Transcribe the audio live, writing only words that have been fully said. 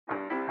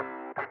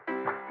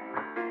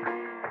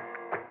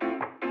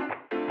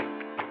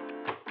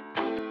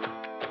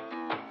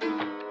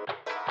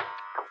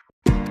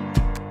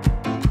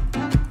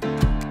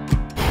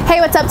Hey,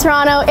 what's up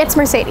Toronto? It's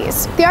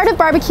Mercedes. The art of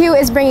barbecue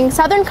is bringing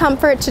southern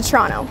comfort to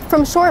Toronto.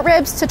 From short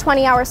ribs to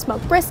 20-hour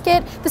smoked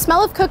brisket, the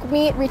smell of cooked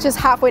meat reaches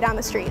halfway down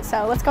the street.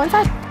 So let's go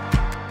inside.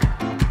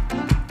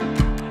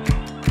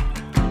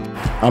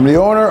 I'm the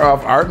owner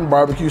of Art and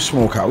Barbecue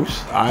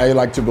Smokehouse. I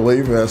like to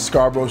believe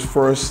Scarborough's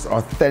first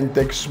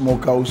authentic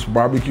smokehouse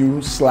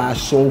barbecue /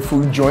 soul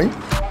food joint.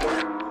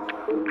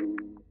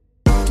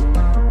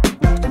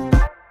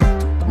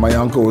 My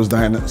uncle was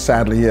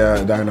sadly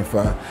dying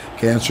of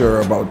cancer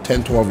about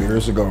 10-12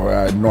 years ago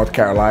in North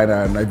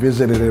Carolina, and I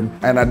visited him.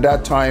 And at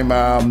that time,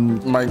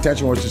 my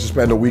intention was to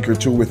spend a week or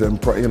two with him,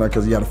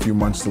 because he had a few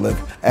months to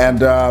live.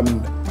 And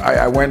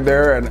I went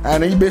there,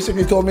 and he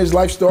basically told me his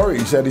life story.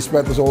 He said he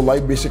spent his whole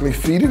life basically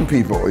feeding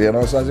people,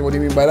 So I said, what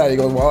do you mean by that? He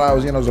goes, well, I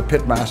was, as a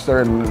pit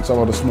master in some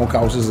of the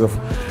smokehouses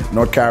of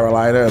North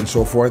Carolina and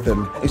so forth.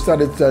 And he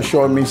started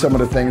showing me some of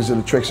the things,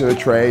 the tricks of the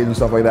trade and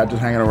stuff like that,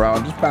 just hanging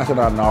around, just passing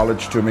on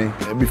knowledge to me.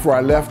 Before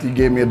I left, he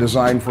gave me a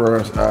design for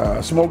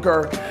a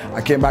smoker.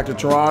 I came back to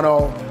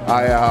Toronto.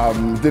 I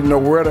didn't know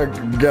where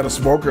to get a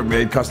smoker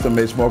made,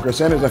 custom-made smoker.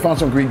 So anyways, I found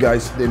some Greek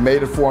guys. They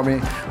made it for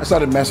me. I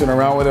started messing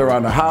around with it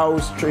around the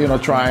house,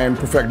 try and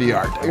perfect the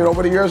art.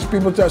 Over the years,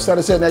 people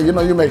started saying that,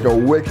 you make a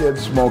wicked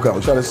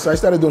smokehouse. So I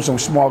started doing some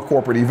small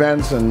corporate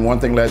events, and one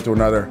thing led to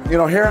another.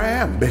 Here I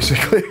am,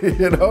 basically,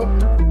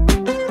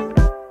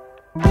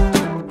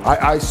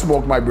 I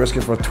smoke my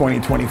brisket for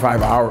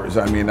 20-25 hours.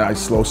 I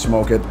slow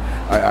smoke it.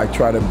 I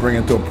try to bring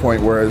it to a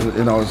point where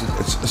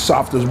it's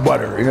soft as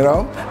butter,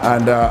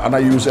 and I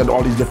use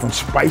all these different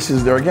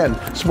spices there again,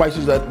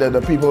 spices that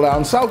the people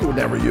down south would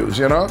never use,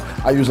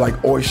 I use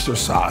like oyster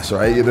sauce,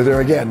 right?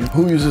 There again,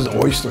 who uses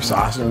oyster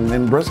sauce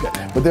in brisket?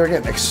 But there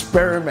again,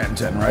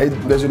 experimenting, right?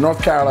 There's a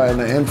North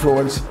Carolina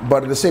influence,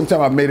 but at the same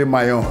time, I've made it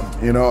my own,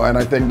 and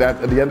I think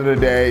that at the end of the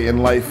day in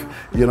life,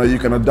 you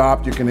can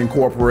adopt, you can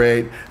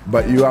incorporate,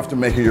 but you have to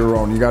make it your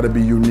own. You got to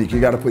be unique. You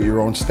got to put your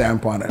own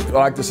stamp on it. I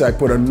like to say I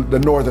put the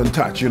northern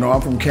touch.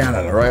 I'm from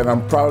Canada, right?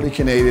 I'm proudly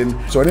Canadian.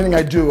 So anything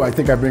I do, I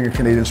think I bring a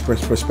Canadian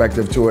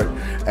perspective to it,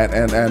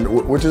 and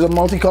which is a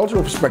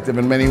multicultural perspective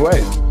in many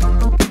ways.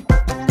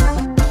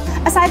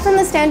 Aside from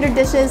the standard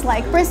dishes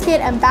like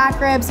brisket and back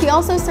ribs, he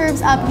also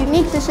serves up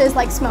unique dishes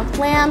like smoked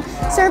lamb,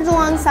 served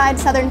alongside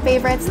southern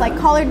favorites like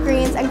collard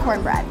greens and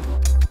cornbread.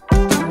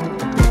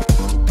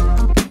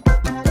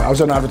 I was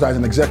an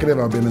advertising executive.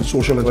 I've been a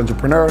social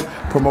entrepreneur,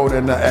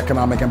 promoting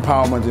economic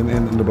empowerment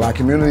in the black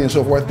community and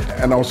so forth,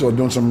 and also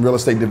doing some real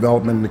estate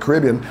development in the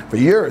Caribbean for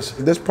years.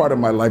 This part of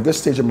my life, this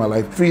stage of my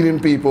life, feeding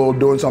people,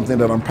 doing something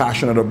that I'm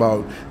passionate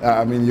about,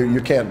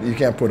 you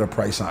can't put a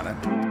price on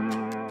it.